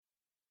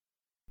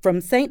from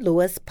St.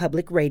 Louis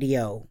Public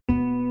Radio.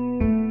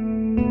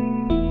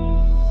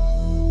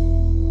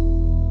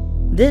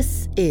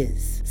 This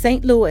is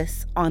St.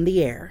 Louis on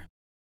the Air.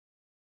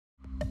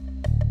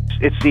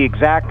 It's the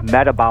exact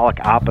metabolic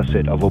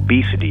opposite of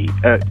obesity,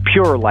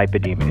 pure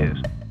lipedema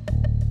is.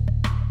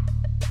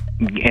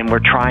 And we're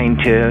trying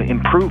to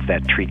improve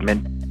that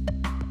treatment.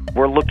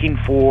 We're looking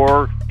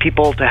for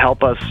people to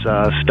help us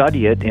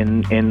study it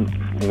and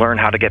learn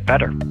how to get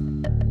better.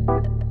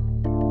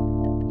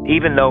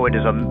 Even though it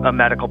is a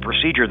medical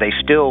procedure, they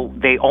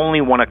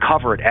only want to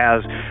cover it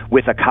as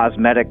with a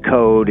cosmetic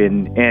code,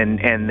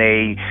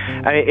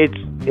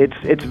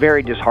 it's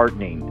very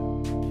disheartening.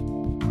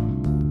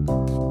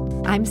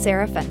 I'm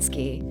Sarah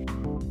Fenske.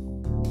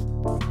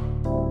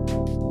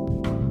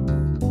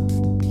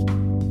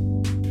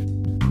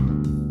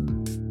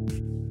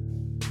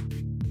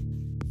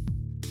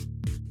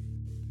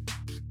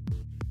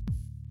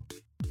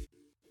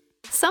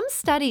 Some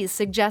studies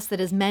suggest that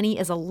as many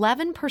as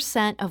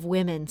 11% of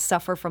women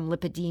suffer from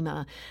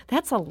lipedema.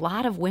 That's a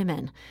lot of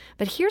women.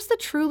 But here's the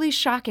truly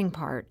shocking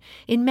part.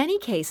 In many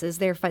cases,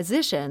 their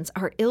physicians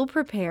are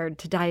ill-prepared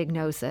to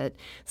diagnose it.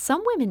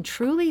 Some women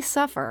truly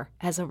suffer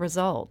as a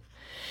result.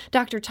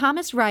 Dr.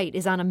 Thomas Wright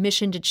is on a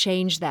mission to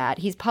change that.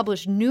 He's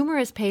published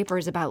numerous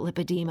papers about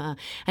lipedema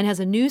and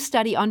has a new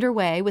study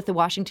underway with the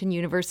Washington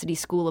University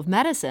School of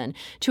Medicine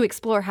to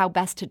explore how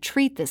best to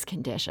treat this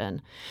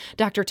condition.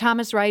 Dr.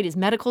 Thomas Wright is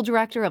medical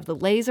director of the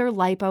Laser,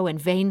 Lipo, and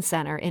Vein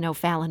Center in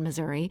O'Fallon,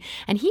 Missouri,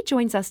 and he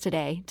joins us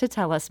today to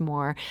tell us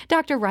more.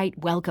 Dr. Wright,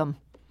 welcome.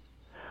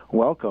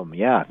 Welcome.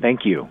 Yeah,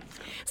 thank you.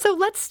 So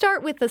let's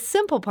start with the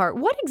simple part.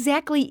 What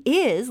exactly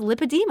is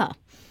lipedema?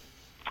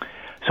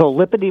 So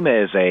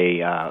lipedema is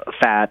a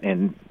fat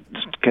and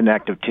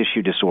connective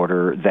tissue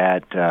disorder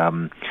that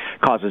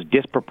causes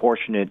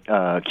disproportionate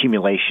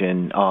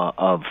accumulation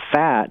of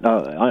fat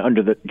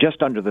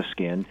just under the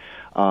skin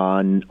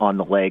on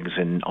the legs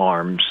and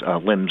arms,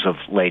 limbs of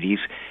ladies.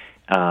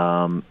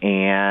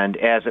 And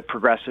as it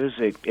progresses,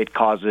 it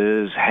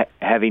causes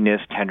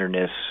heaviness,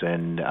 tenderness,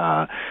 and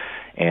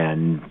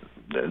then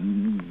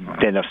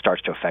it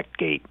starts to affect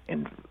gait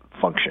and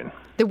function.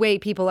 The way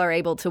people are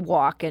able to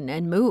walk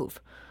and move.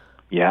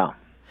 Yeah.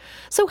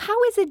 So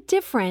how is it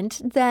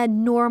different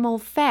than normal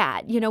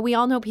fat? You know, we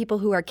all know people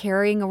who are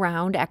carrying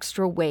around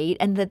extra weight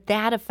and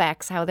that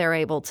affects how they're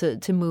able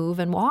to move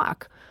and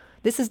walk.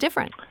 This is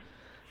different.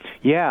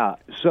 Yeah.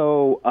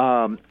 So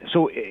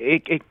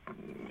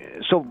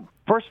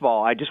first of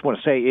all, I just want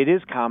to say it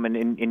is common,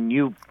 and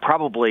you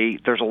probably,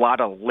 there's a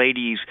lot of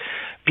ladies,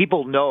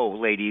 people know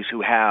ladies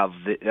who have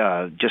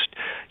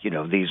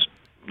these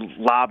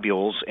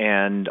lobules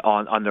and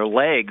on their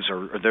legs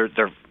or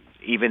they're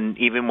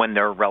even when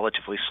they're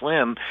relatively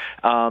slim,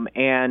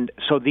 and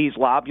so these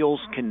lobules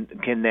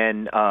can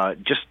then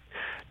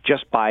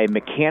just by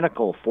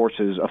mechanical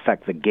forces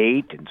affect the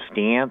gait and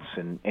stance,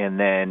 and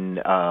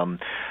then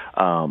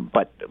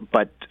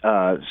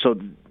so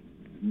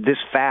this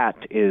fat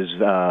is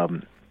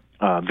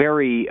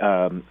very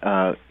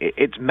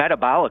it's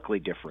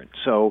metabolically different.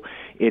 So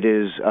it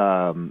is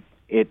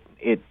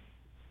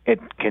it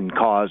can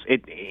cause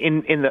it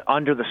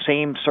under the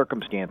same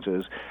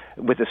circumstances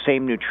with the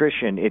same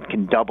nutrition. It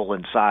can double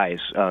in size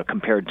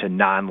compared to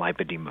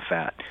non-lipedema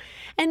fat.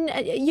 And,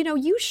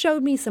 you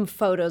showed me some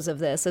photos of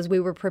this as we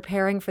were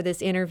preparing for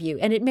this interview,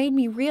 and it made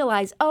me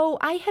realize,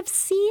 I have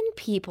seen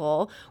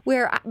people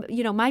where,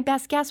 my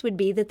best guess would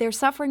be that they're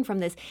suffering from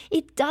this.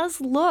 It does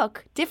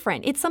look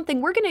different. It's something,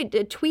 we're going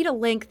to tweet a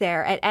link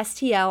there at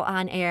STL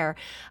On Air.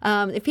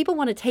 If people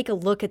want to take a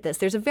look at this,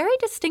 there's a very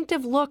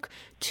distinctive look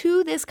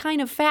to this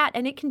kind of fat,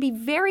 and it can be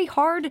very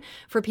hard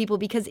for people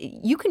because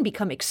you can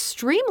become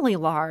extremely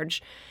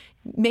large,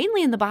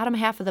 mainly in the bottom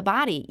half of the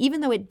body,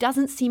 even though it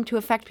doesn't seem to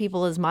affect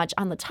people as much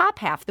on the top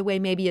half the way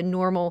maybe a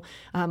normal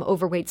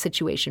overweight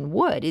situation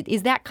would.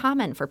 Is that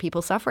common for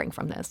people suffering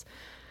from this?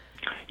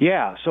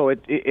 Yeah, so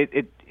it's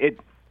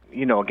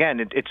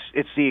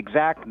the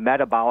exact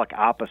metabolic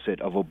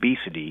opposite of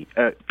obesity,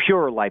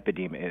 pure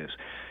lipedema is.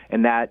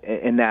 In that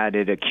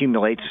it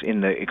accumulates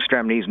in the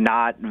extremities,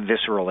 not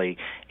viscerally,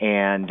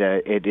 and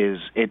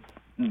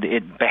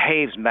it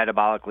behaves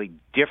metabolically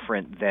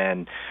different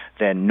than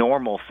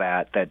normal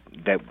fat that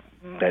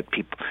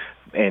people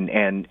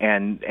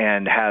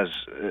and has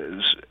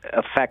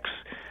effects.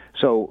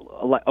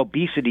 So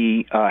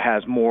obesity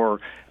has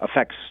more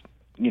effects.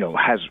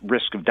 Has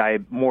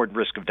more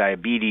risk of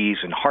diabetes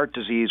and heart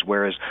disease,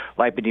 whereas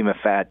lipedema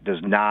fat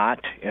does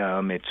not.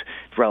 It's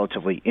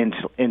relatively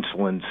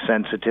insulin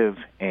sensitive,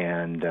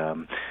 and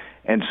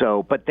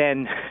so. But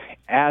then,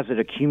 as it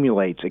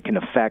accumulates, it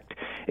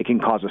can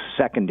cause a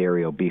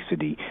secondary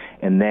obesity,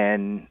 and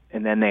then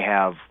they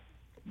have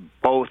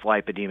both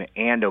lipedema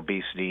and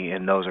obesity,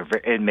 and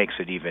it makes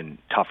it even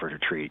tougher to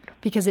treat.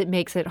 Because it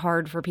makes it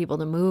hard for people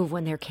to move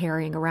when they're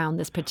carrying around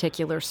this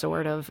particular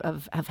sort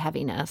of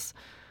heaviness.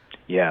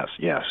 Yes.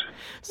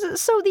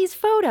 So these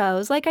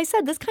photos, like I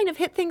said, this kind of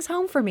hit things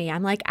home for me.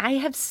 I'm like, I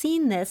have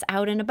seen this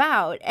out and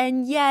about.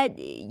 And yet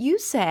you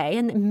say,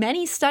 and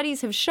many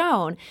studies have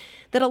shown,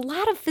 that a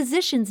lot of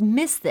physicians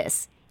miss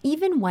this.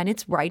 even when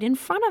it's right in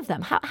front of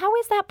them. How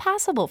is that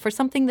possible for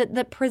something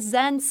that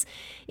presents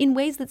in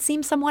ways that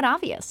seem somewhat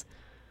obvious?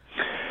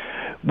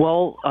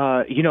 Well,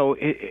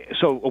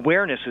 so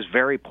awareness is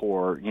very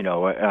poor.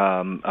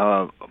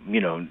 A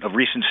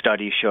recent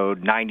study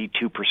showed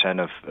 92%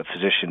 of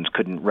physicians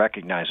couldn't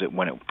recognize it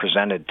when it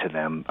presented to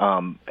them,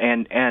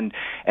 and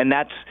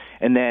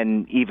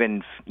then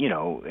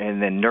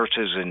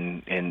nurses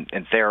and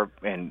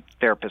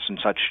therapists and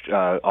such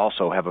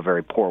also have a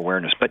very poor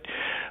awareness. But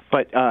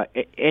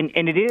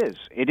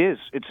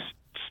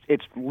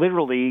it's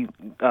literally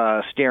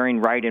staring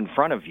right in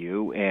front of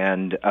you,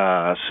 and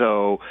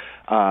so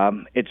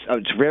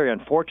it's very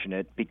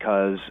unfortunate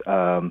because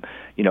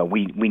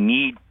we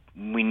need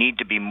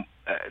to be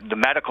the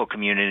medical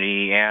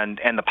community and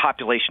the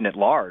population at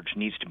large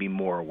needs to be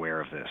more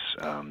aware of this.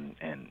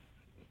 And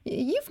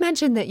you've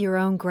mentioned that your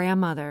own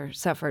grandmother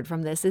suffered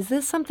from this. Is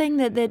this something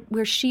that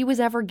where she was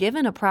ever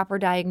given a proper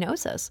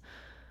diagnosis?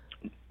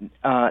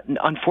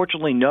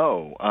 Unfortunately,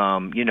 no.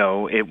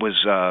 It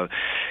was,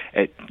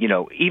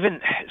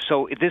 even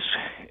so.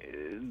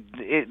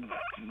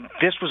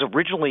 This was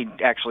originally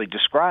actually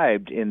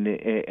described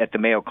at the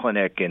Mayo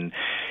Clinic in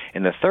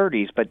the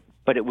 30s, but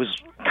it was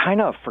kind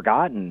of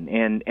forgotten,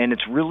 and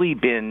it's really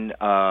been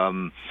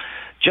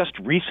just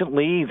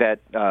recently that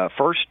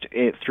first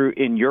through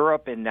in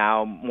Europe and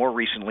now more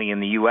recently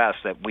in the U.S.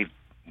 that we've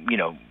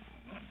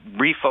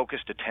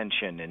refocused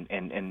attention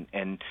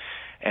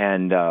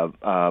and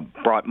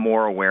brought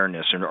more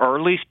awareness, or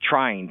at least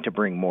trying to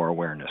bring more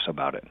awareness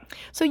about it.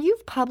 So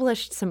you've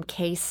published some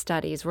case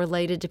studies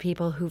related to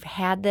people who've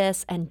had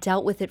this and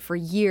dealt with it for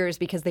years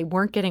because they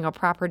weren't getting a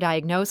proper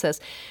diagnosis.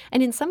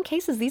 And in some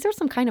cases, these are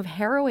some kind of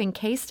harrowing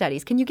case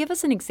studies. Can you give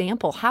us an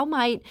example? How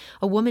might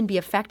a woman be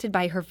affected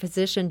by her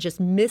physician just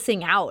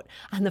missing out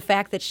on the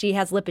fact that she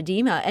has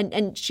lipedema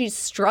and she's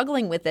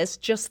struggling with this,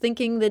 just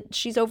thinking that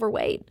she's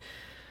overweight?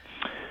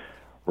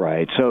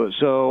 Right.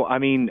 So I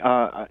mean,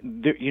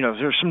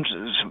 there's some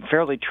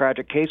fairly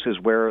tragic cases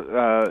where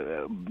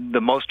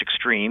the most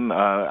extreme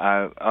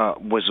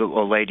was a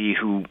lady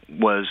who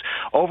was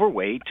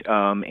overweight,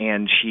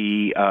 and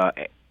she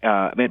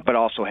but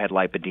also had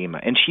lipedema,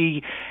 and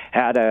she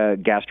had a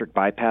gastric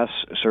bypass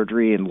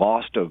surgery and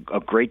lost a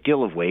great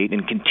deal of weight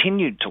and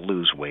continued to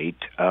lose weight,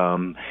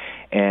 and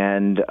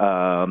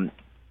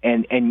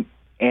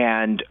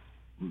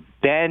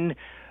then.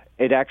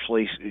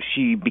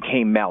 She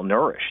became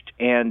malnourished,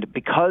 and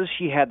because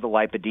she had the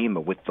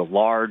lipedema with the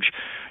large,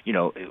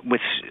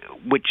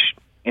 which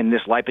in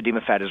this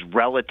lipedema fat is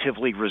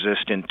relatively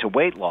resistant to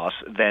weight loss,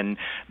 then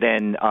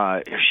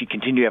she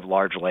continued to have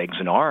large legs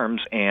and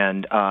arms,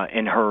 and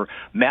her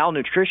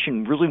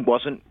malnutrition really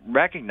wasn't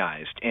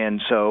recognized,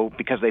 and so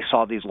because they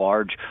saw these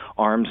large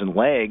arms and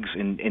legs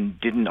and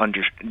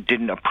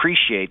didn't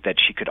appreciate that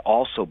she could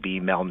also be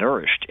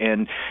malnourished,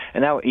 and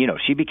now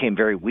she became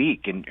very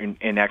weak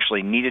and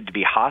actually needed to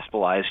be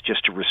hospitalized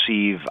just to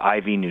receive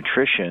IV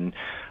nutrition.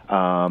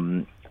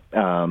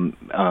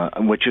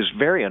 Which is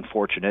very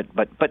unfortunate,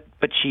 but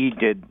she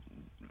did,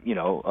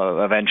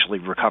 eventually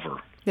recover.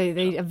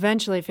 They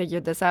eventually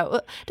figured this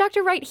out.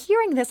 Dr. Wright,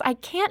 hearing this, I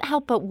can't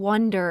help but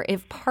wonder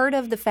if part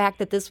of the fact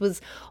that this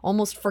was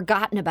almost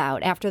forgotten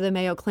about after the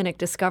Mayo Clinic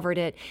discovered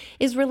it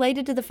is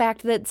related to the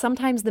fact that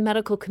sometimes the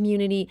medical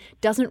community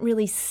doesn't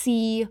really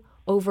see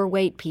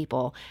overweight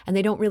people, and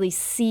they don't really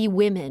see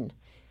women.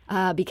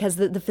 Because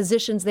the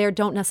physicians there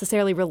don't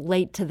necessarily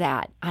relate to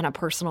that on a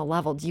personal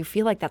level. Do you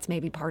feel like that's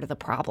maybe part of the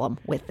problem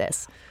with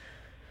this?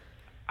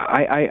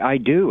 I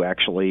do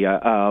actually,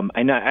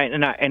 and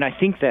I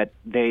think that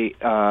they,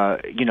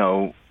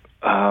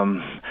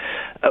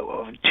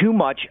 too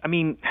much. I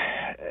mean,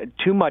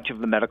 too much of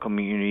the medical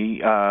community,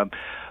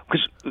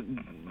 because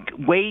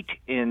weight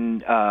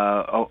is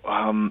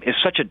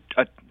such a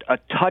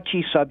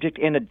touchy subject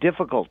and a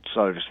difficult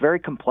subject. It's very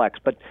complex,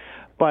 but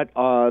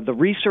the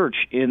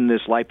research in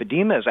this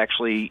lipedema is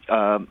actually,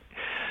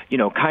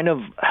 kind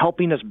of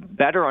helping us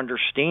better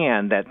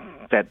understand that,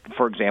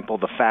 for example,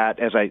 the fat,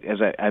 as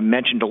I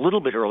mentioned a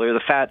little bit earlier, the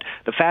fat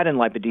in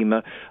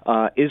lipedema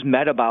is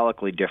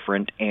metabolically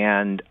different,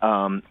 and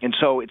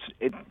so it's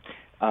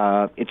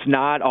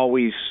not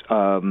always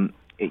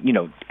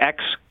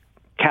X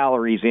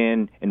calories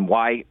in and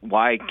Y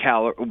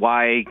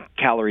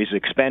calories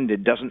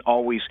expended doesn't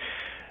always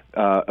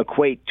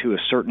equate to a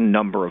certain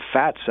number of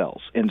fat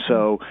cells, and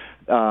so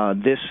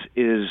this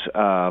is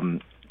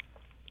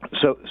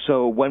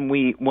so when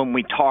we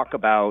talk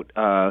about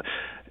so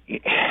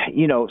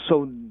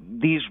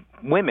these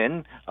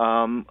women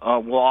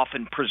will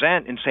often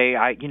present and say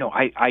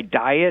I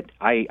diet,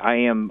 I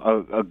am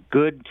a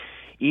good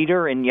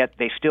eater, and yet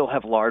they still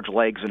have large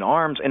legs and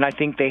arms, and I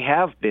think they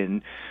have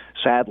been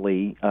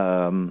sadly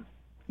not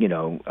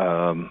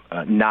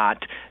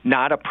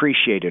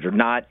appreciated or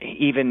not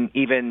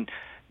even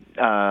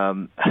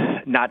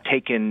not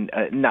taken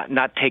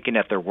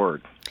at their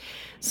word.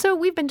 So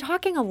we've been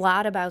talking a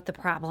lot about the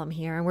problem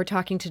here, and we're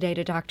talking today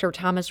to Dr.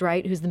 Thomas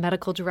Wright, who's the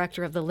medical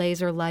director of the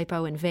Laser,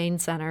 Lipo, and Vein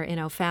Center in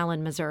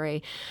O'Fallon,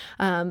 Missouri.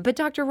 But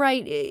Dr.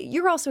 Wright,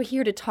 you're also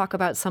here to talk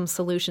about some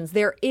solutions.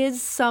 There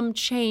is some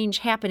change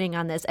happening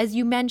on this. As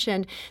you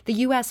mentioned, the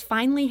U.S.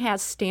 finally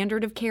has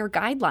standard of care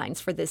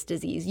guidelines for this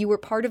disease. You were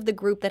part of the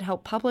group that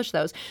helped publish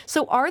those.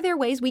 So are there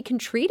ways we can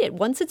treat it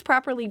once it's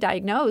properly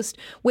diagnosed,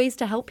 ways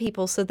to help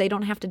people so they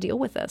don't have to deal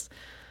with this?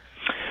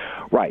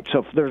 Right.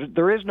 So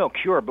there is no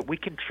cure, but we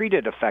can treat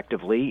it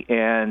effectively,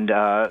 and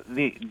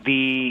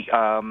the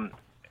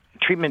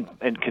treatment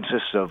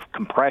consists of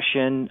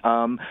compression.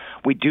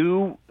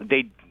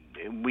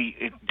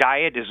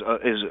 Diet is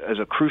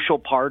a crucial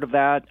part of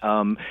that,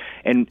 and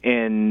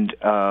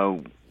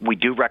we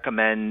do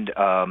recommend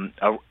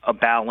a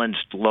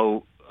balanced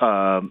low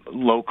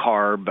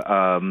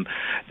carb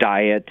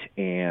diet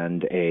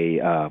and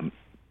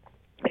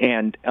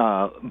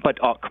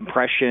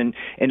compression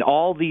and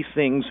all these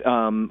things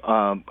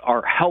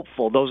are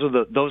helpful. Those are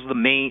the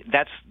main.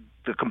 That's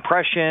the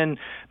compression,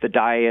 the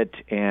diet,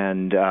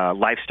 and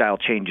lifestyle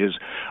changes.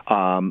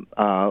 Often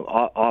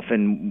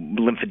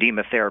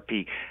lymphedema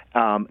therapy.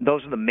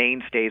 Those are the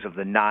mainstays of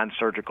the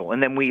non-surgical,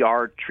 and then we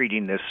are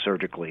treating this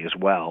surgically as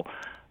well.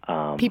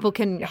 People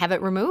can have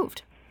it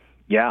removed.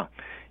 Yeah.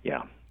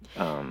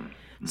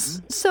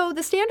 So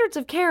the standards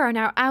of care are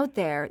now out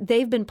there.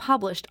 They've been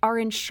published. Are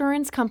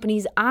insurance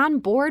companies on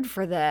board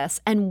for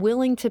this and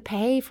willing to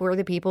pay for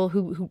the people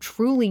who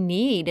truly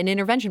need an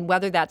intervention,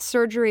 whether that's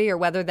surgery or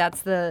whether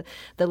that's the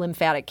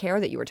lymphatic care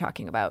that you were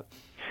talking about?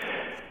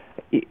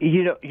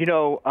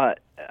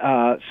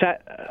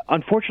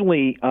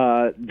 Unfortunately,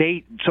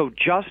 the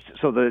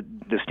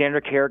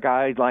standard care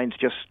guidelines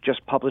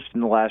just published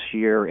in the last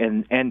year,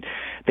 and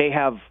they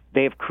have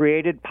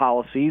created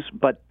policies,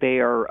 but they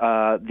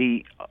are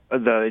the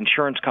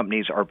insurance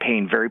companies are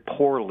paying very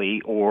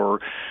poorly, or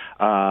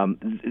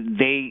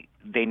they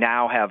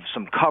now have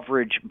some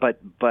coverage, but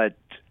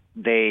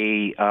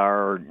they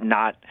are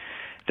not.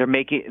 They're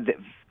making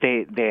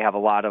they have a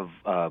lot of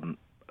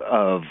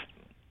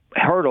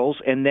hurdles,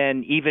 and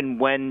then even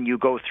when you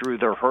go through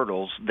their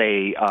hurdles,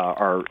 they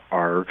are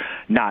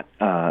not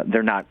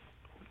they're not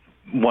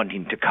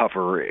wanting to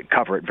cover it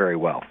very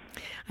well.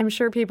 I'm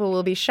sure people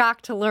will be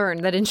shocked to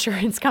learn that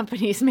insurance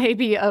companies may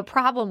be a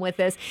problem with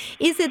this.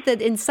 Is it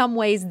that in some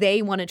ways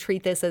they want to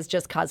treat this as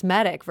just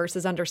cosmetic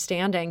versus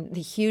understanding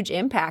the huge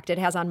impact it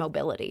has on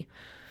mobility?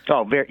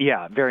 Oh,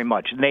 very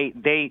much. And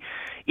they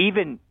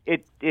even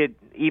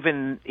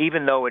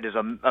though it is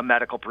a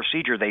medical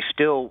procedure, they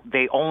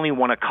only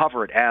want to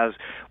cover it as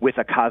with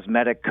a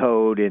cosmetic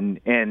code, and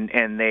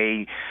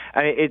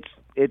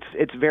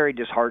it's very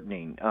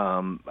disheartening.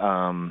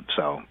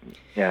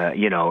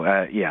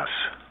 Yes.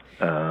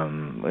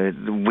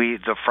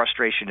 The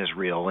frustration is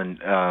real,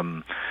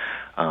 and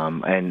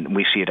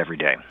we see it every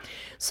day.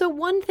 So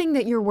one thing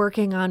that you're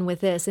working on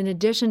with this, in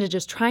addition to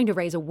just trying to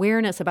raise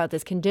awareness about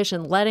this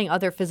condition, letting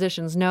other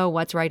physicians know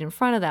what's right in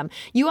front of them,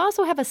 you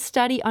also have a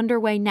study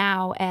underway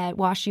now at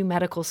WashU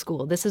Medical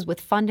School. This is with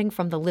funding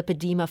from the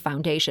Lipedema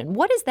Foundation.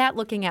 What is that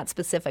looking at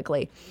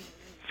specifically?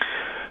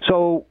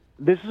 So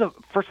I'm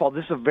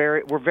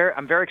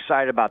very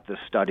excited about this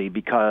study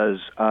because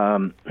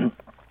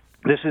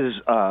this is,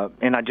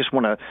 and I just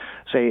want to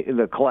say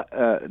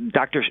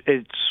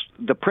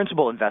the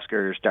principal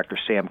investigators, Dr.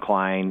 Sam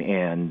Klein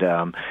and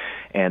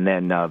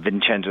then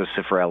Vincenzo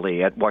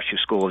Cifarelli at WashU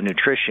School of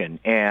Nutrition,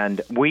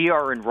 and we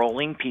are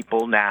enrolling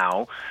people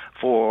now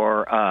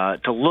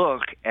to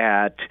look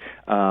at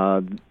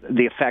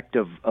the effect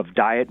of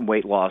diet and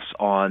weight loss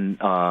on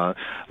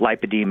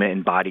lipedema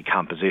and body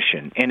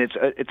composition. And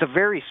it's a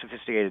very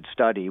sophisticated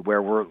study where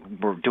we're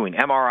doing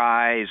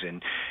MRIs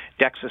and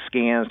DEXA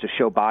scans to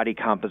show body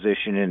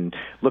composition and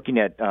looking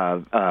at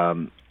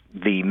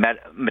the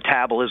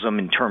metabolism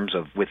in terms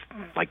of with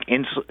like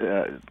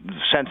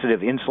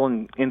sensitive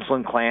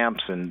insulin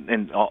clamps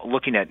and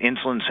looking at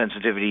insulin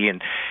sensitivity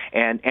and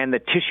the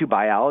tissue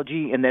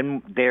biology, and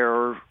then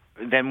we're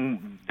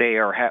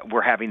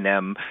having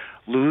them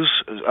lose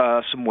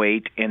some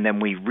weight, and then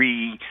we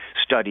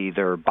re-study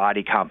their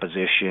body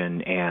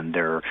composition and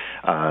their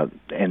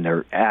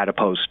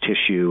adipose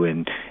tissue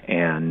and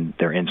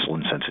their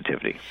insulin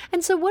sensitivity.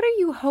 And so what are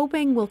you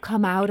hoping will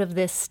come out of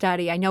this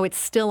study? I know it's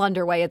still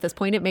underway at this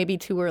point. It may be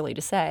too early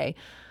to say.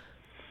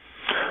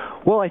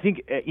 Well, I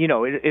think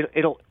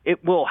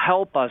it will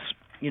help us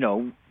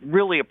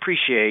really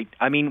appreciate.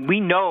 I mean,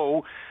 we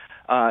know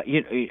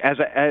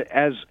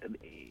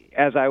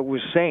as I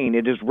was saying,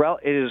 it is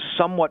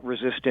somewhat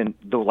resistant.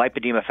 The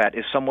lipedema fat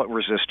is somewhat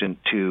resistant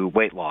to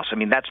weight loss. I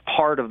mean, that's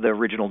part of the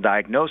original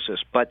diagnosis,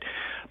 but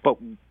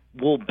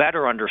we'll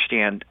better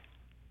understand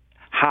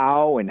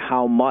how and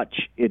how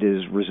much it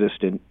is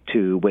resistant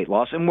to weight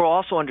loss, and we'll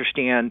also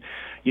understand,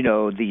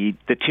 the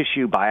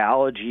tissue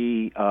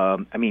biology.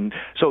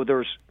 So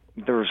there's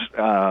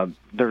the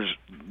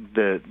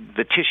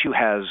tissue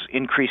has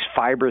increased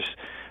fibrous.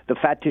 the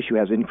fat tissue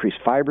has increased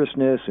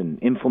fibrousness and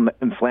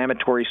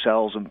inflammatory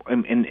cells,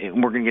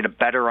 and we're going to get a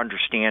better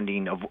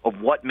understanding of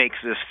what makes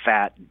this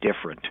fat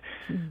different.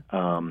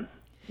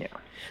 Yeah.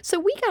 So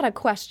we got a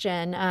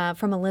question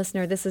from a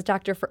listener. This is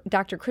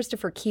Dr.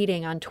 Christopher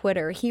Keating on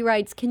Twitter. He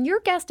writes, "Can your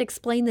guest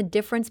explain the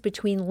difference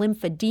between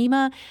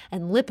lymphedema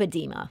and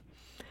lipedema?"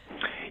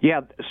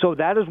 Yeah, so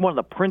that is one of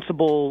the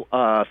principal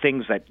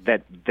things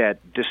that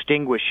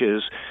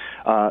distinguishes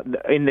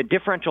in the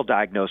differential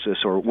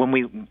diagnosis, or when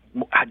we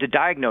had to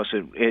diagnose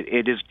it,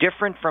 it is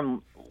different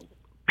from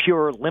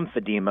pure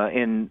lymphedema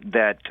in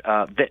that,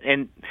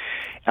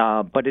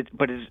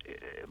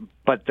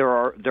 but there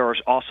are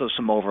also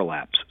some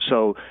overlaps.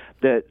 So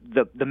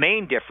the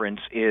main difference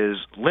is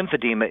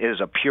lymphedema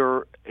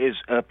is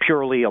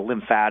purely a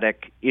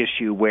lymphatic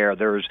issue where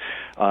there's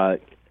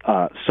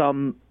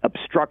some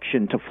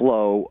obstruction to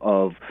flow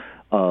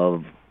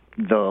of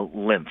the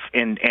lymph,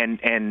 and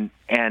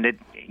it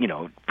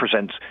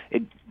presents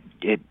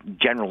it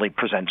generally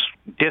presents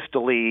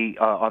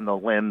distally on the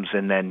limbs,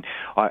 and then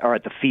or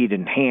at the feet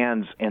and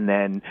hands, and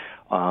then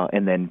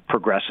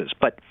progresses.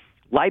 But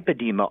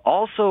lipedema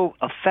also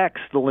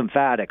affects the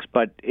lymphatics,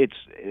 but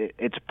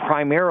it's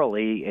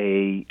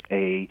primarily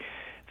a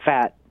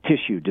fat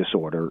tissue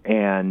disorder,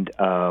 and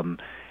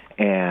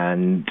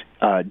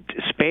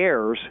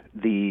spares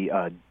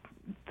the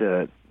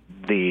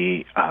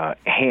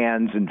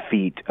hands and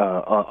feet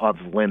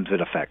of limbs it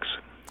affects.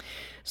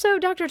 So,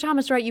 Dr.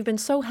 Thomas Wright, you've been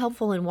so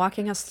helpful in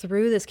walking us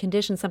through this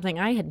condition, something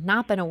I had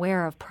not been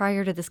aware of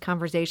prior to this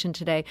conversation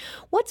today.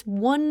 What's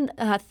one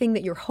thing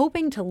that you're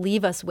hoping to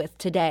leave us with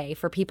today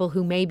for people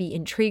who may be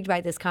intrigued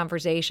by this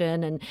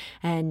conversation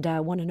and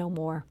want to know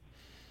more?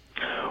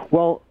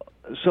 Well,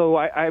 so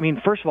I mean,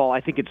 first of all, I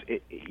think it's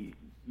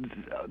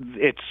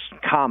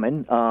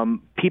common.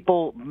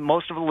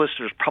 Most of the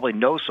listeners probably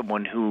know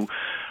someone who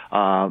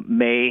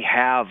may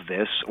have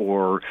this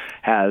or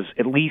has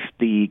at least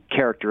the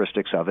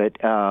characteristics of it.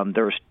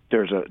 There's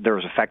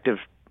effective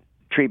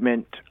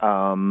treatment.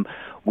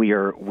 We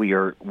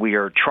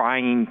are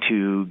trying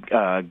to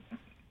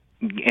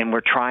and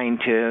we're trying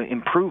to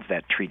improve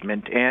that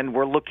treatment, and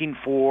we're looking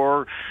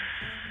for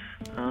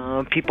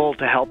people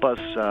to help us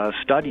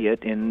study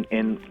it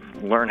and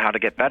learn how to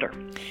get better.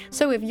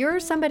 So if you're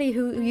somebody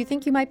who you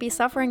think you might be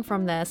suffering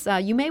from this,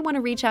 you may want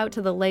to reach out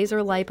to the Laser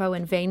Lipo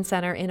and Vein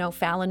Center in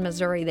O'Fallon,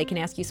 Missouri. They can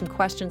ask you some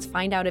questions,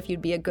 find out if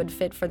you'd be a good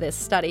fit for this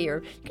study,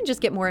 or you can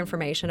just get more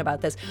information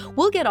about this.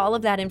 We'll get all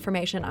of that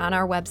information on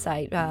our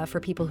website for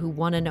people who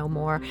want to know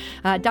more.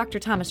 Dr.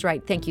 Thomas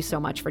Wright, thank you so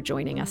much for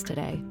joining us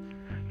today.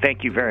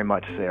 Thank you very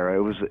much, Sarah.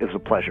 It was a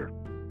pleasure.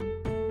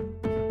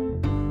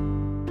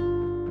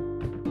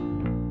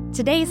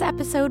 Today's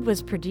episode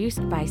was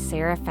produced by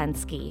Sarah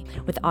Fensky,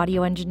 with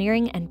audio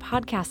engineering and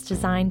podcast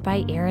design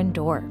by Aaron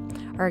Dorr.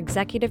 Our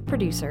executive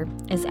producer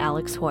is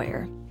Alex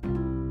Hoyer.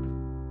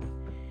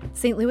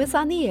 St. Louis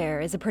on the Air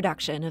is a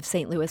production of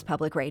St. Louis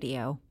Public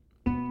Radio.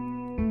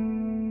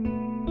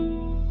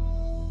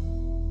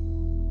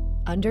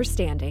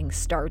 Understanding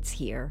starts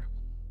here.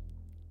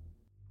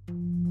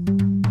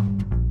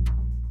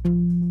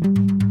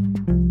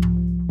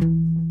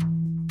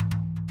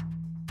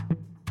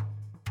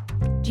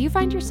 Do you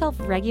find yourself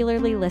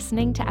regularly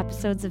listening to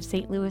episodes of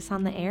St. Louis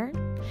on the Air?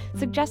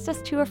 Suggest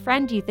us to a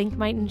friend you think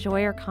might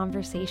enjoy our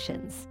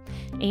conversations.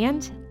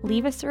 And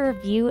leave us a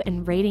review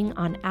and rating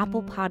on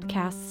Apple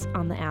Podcasts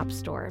on the App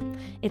Store.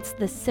 It's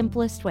the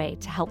simplest way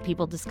to help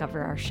people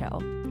discover our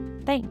show.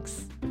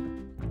 Thanks.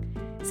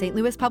 St.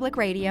 Louis Public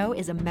Radio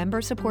is a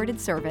member-supported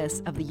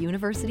service of the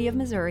University of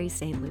Missouri,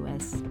 St.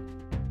 Louis.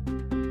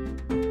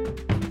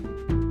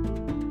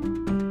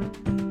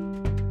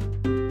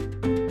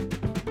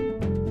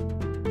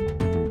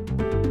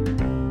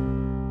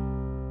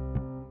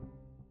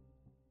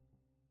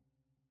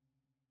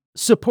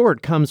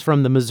 Support comes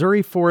from the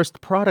Missouri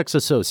Forest Products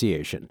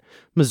Association.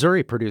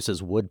 Missouri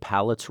produces wood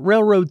pallets,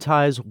 railroad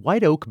ties,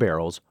 white oak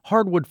barrels,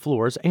 hardwood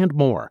floors, and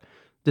more.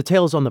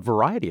 Details on the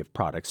variety of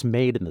products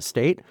made in the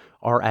state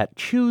are at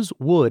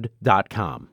choosewood.com.